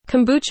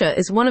Kombucha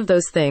is one of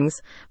those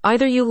things.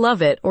 Either you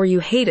love it or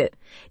you hate it.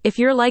 If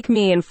you're like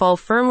me and fall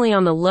firmly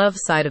on the love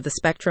side of the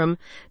spectrum,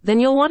 then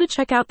you'll want to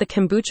check out the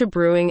Kombucha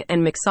Brewing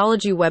and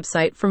Mixology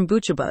website from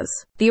ButchaBuzz.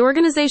 The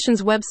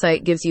organization's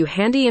website gives you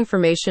handy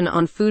information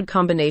on food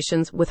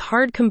combinations with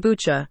hard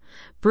kombucha,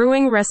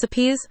 brewing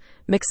recipes,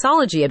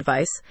 mixology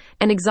advice,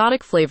 and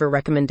exotic flavor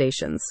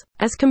recommendations.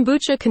 As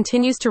kombucha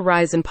continues to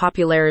rise in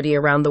popularity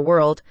around the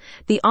world,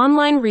 the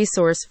online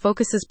resource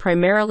focuses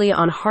primarily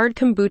on hard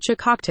kombucha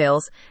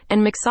cocktails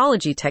and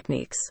mixology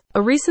techniques.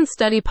 A recent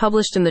study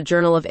published in the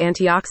Journal of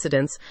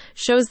Antioxidants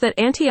shows that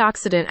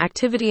antioxidant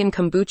activity in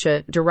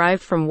kombucha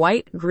derived from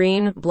white,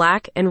 green,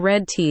 black, and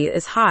red tea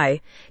is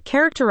high,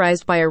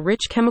 characterized by a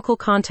rich chemical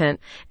content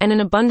and an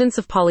abundance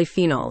of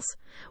polyphenols,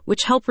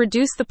 which help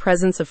reduce the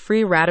presence of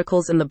free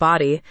radicals in the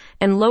body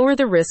and lower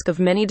the risk of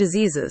many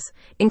diseases,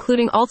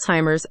 including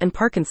Alzheimer's and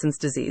Parkinson's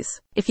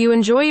disease. If you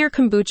enjoy your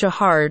kombucha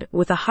hard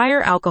with a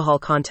higher alcohol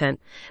content,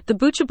 the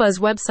ButchaBuzz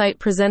website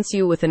presents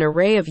you with an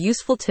array of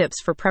useful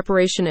tips for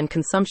preparation and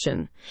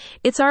consumption.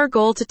 It's our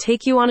goal to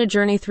take you on a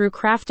journey through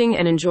crafting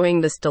and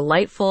enjoying this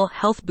delightful,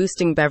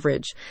 health-boosting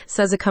beverage,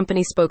 says a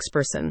company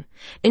spokesperson.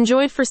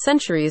 Enjoyed for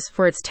centuries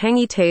for its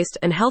tangy taste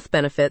and health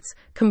benefits,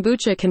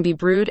 kombucha can be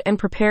brewed and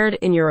prepared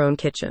in your own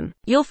kitchen.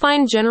 You'll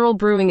find general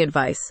brewing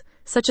advice,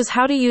 such as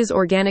how to use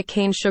organic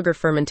cane sugar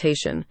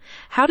fermentation,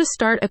 how to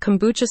start a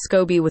kombucha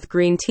SCOBY with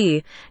green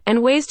tea,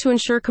 and ways to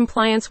ensure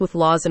compliance with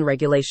laws and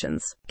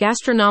regulations.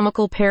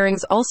 Gastronomical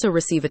pairings also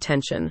receive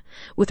attention,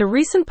 with a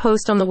recent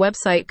post on the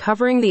website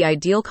covering the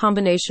ideal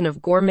combination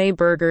of gourmet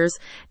burgers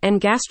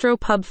and gastro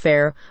pub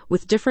fare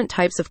with different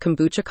types of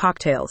kombucha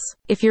cocktails.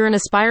 If you're an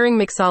aspiring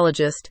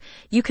mixologist,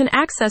 you can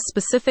access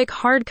specific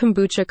hard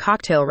kombucha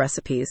cocktail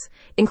recipes,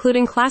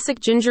 including classic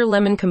ginger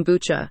lemon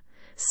kombucha,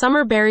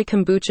 summer berry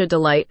kombucha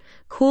delight,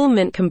 cool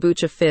mint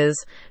kombucha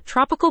fizz,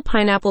 tropical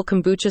pineapple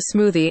kombucha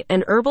smoothie,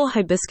 and herbal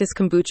hibiscus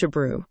kombucha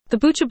brew. The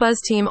ButchaBuzz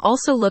team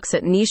also looks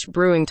at niche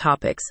brewing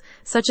topics,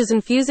 such as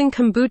infusing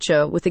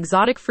kombucha with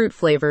exotic fruit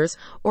flavors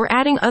or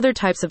adding other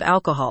types of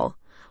alcohol,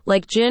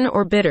 like gin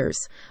or bitters.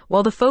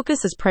 While the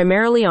focus is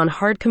primarily on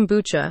hard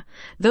kombucha,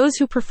 those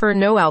who prefer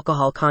no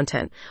alcohol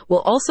content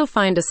will also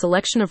find a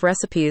selection of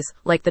recipes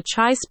like the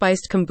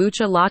chai-spiced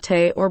kombucha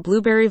latte or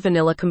blueberry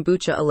vanilla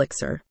kombucha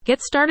elixir.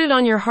 Get started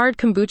on your hard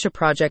kombucha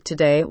project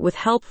today with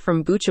help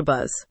from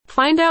ButchaBuzz.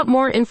 Find out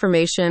more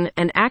information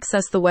and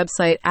access the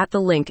website at the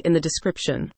link in the description.